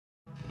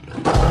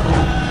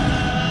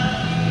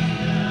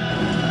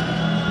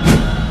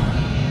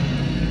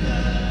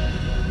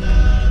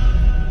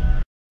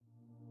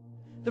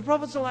The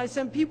Prophet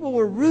ﷺ, people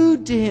were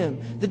rude to him.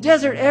 The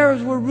desert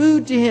Arabs were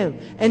rude to him.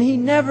 And he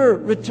never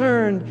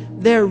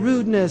returned their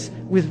rudeness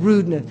with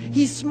rudeness.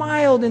 He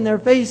smiled in their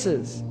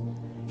faces.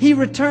 He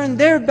returned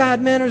their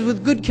bad manners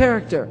with good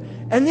character.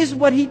 And this is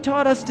what he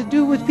taught us to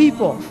do with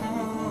people.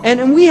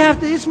 And we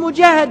have to, it's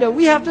mujahada,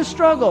 we have to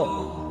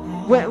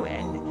struggle.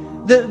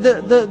 The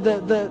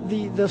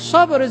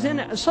sabr is in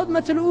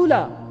sadmat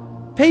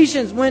al-ula.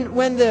 Patience,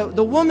 when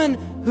the woman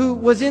who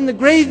was in the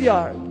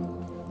graveyard,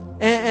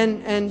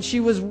 and she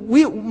was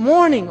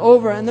mourning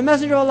over, and the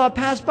Messenger of Allah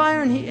passed by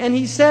her, and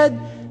he said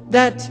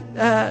that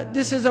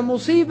this is a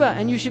musibah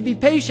and you should be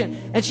patient.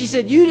 And she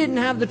said, you didn't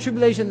have the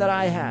tribulation that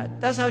I had.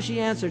 That's how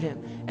she answered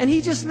him. And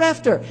he just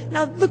left her.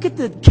 Now look at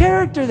the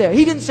character there.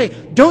 He didn't say,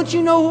 don't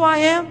you know who I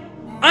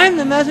am? I'm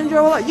the Messenger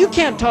of Allah. You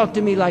can't talk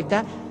to me like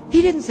that.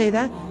 He didn't say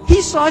that.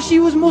 He saw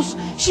she was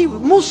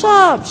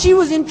musab. She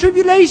was in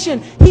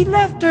tribulation. He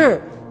left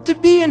her to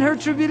be in her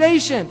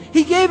tribulation.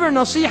 He gave her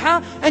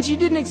nasiha and she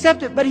didn't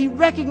accept it, but he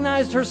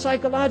recognized her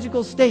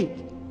psychological state.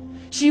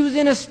 She was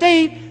in a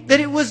state that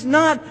it was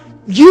not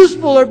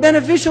useful or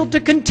beneficial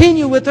to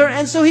continue with her,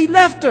 and so he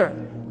left her.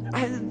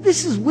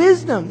 This is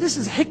wisdom. This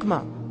is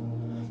hikmah.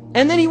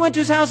 And then he went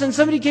to his house and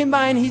somebody came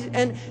by and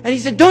he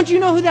said, don't you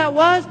know who that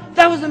was?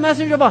 That was the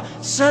Messenger of Allah.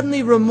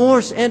 Suddenly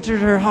remorse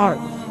entered her heart.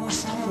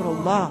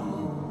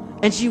 Astaghfirullah.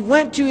 And she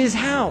went to his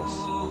house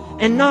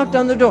and knocked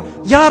on the door.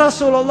 Ya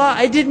Rasulullah,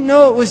 I didn't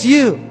know it was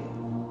you.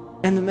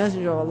 And the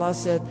Messenger of Allah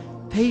said,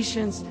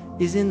 patience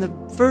is in the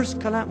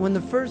first calamity, when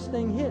the first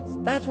thing hits.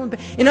 That's when,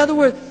 in other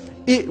words,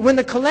 when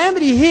the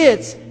calamity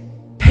hits,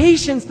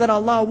 patience that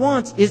Allah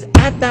wants is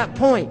at that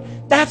point.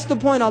 That's the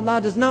point. Allah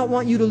does not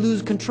want you to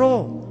lose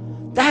control.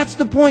 That's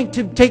the point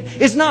to take.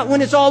 It's not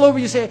when it's all over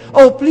you say,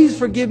 oh, please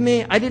forgive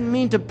me. I didn't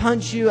mean to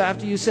punch you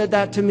after you said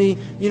that to me.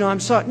 You know,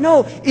 I'm sorry.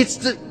 No, it's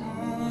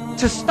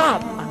to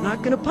stop. I'm not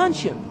going to punch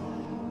him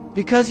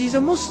because he's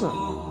a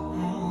Muslim.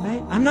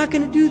 Right? I'm not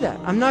going to do that.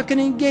 I'm not going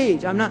to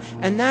engage. I'm not.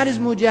 And that is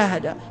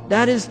mujahada.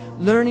 That is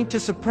learning to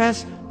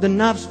suppress the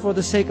nafs for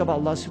the sake of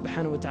Allah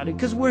subhanahu wa ta'ala.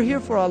 Because we're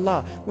here for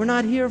Allah. We're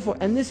not here for,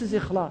 and this is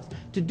ikhlas.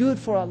 To do it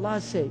for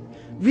Allah's sake.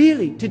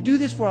 Really, to do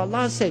this for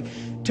Allah's sake.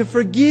 To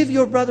forgive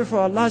your brother for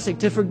Allah's sake.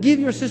 To forgive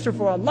your sister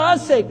for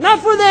Allah's sake.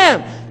 Not for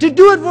them. To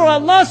do it for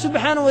Allah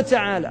subhanahu wa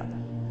ta'ala.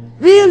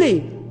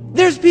 Really.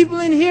 There's people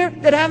in here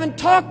that haven't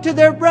talked to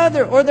their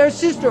brother or their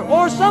sister,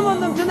 or some of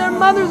them to their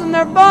mothers and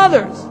their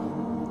fathers.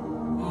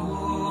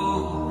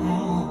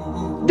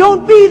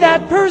 Don't be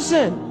that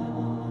person.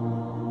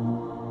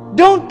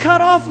 Don't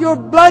cut off your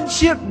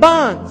bloodship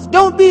bonds.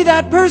 Don't be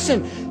that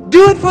person.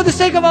 Do it for the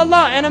sake of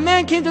Allah. And a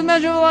man came to the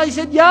Messenger of Allah. He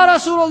said, Ya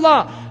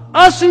Rasulullah,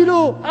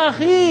 asilu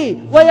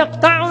akhi wa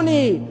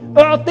yaqta'uni,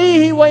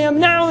 u'tihi wa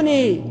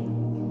yamna'uni,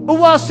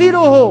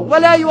 uwasiluhu wa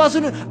la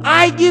yuwasiluhu.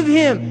 I give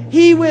him,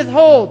 he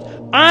withholds.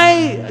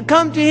 I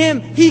come to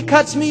him, he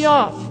cuts me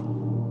off.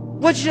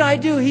 What should I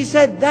do? He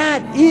said,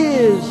 that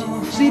is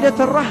silat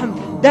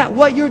al-rahm. That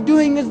what you're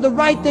doing is the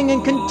right thing,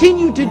 and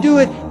continue to do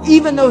it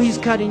even though he's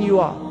cutting you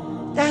off.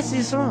 That's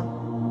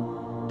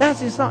Islam.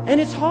 That's Islam.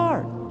 And it's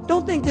hard.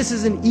 Don't think this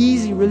is an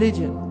easy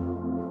religion.